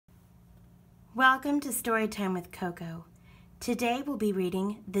Welcome to Storytime with Coco. Today we'll be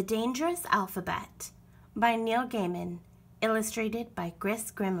reading The Dangerous Alphabet by Neil Gaiman, illustrated by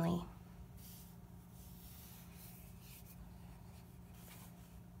Chris Grimley.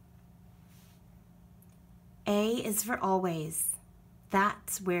 A is for always.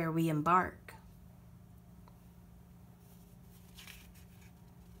 That's where we embark.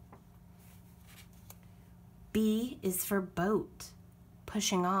 B is for boat,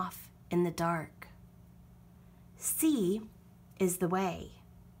 pushing off in the dark. C is the way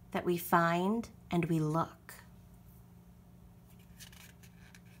that we find and we look.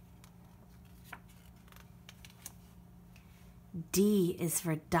 D is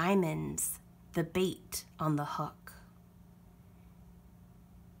for diamonds, the bait on the hook.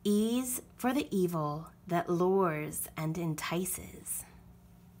 E's for the evil that lures and entices.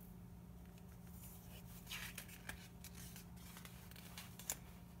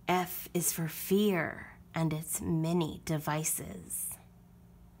 F is for fear and its many devices.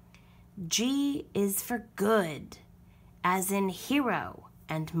 G is for good, as in hero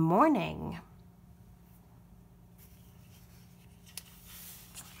and morning.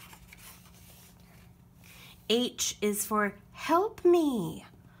 H is for help me,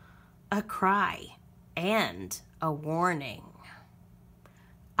 a cry and a warning.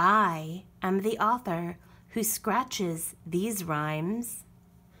 I am the author who scratches these rhymes.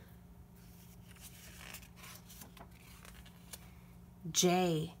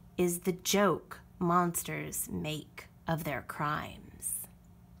 J is the joke monsters make of their crimes.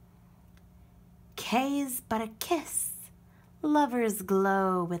 K's but a kiss, lovers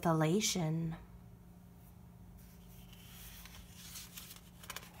glow with elation.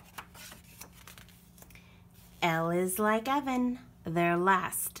 L is like Evan, their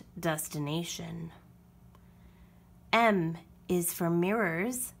last destination. M is for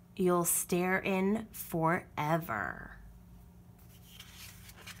mirrors you'll stare in forever.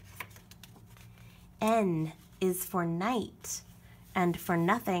 N is for night and for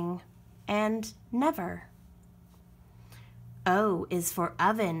nothing and never. O is for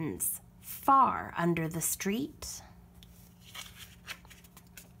ovens far under the street.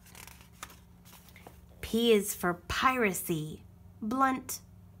 P is for piracy, blunt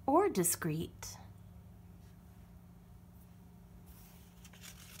or discreet.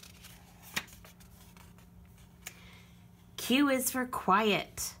 Q is for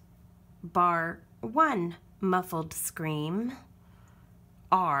quiet, bar one muffled scream.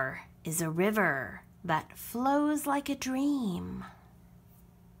 R is a river that flows like a dream.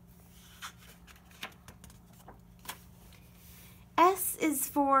 S is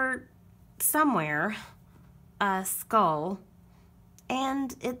for somewhere, a skull,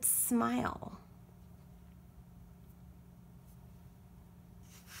 and its smile.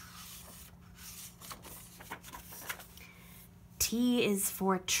 T is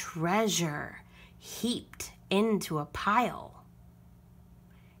for treasure, heaped into a pile.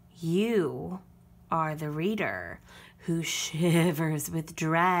 You are the reader who shivers with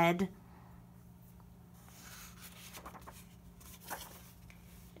dread.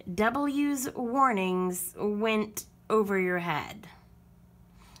 W's warnings went over your head.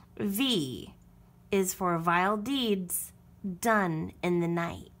 V is for vile deeds done in the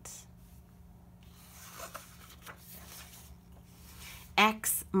night.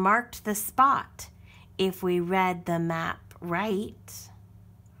 X marked the spot if we read the map right.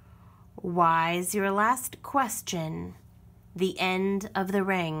 Y's your last question, the end of the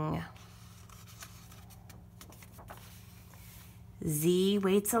ring. Z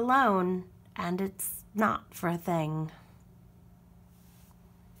waits alone, and it's not for a thing.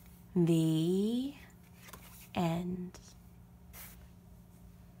 The end.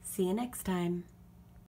 See you next time.